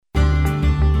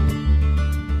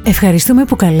Ευχαριστούμε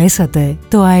που καλέσατε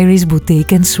το Airis Boutique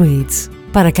and Suites.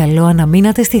 Παρακαλώ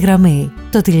αναμείνατε στη γραμμή.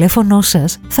 Το τηλέφωνό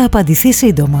σας θα απαντηθεί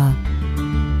σύντομα.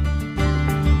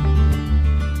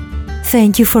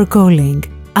 Thank you for calling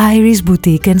Airis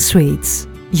Boutique and Suites.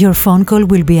 Your phone call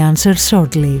will be answered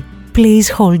shortly. Please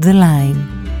hold the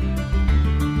line.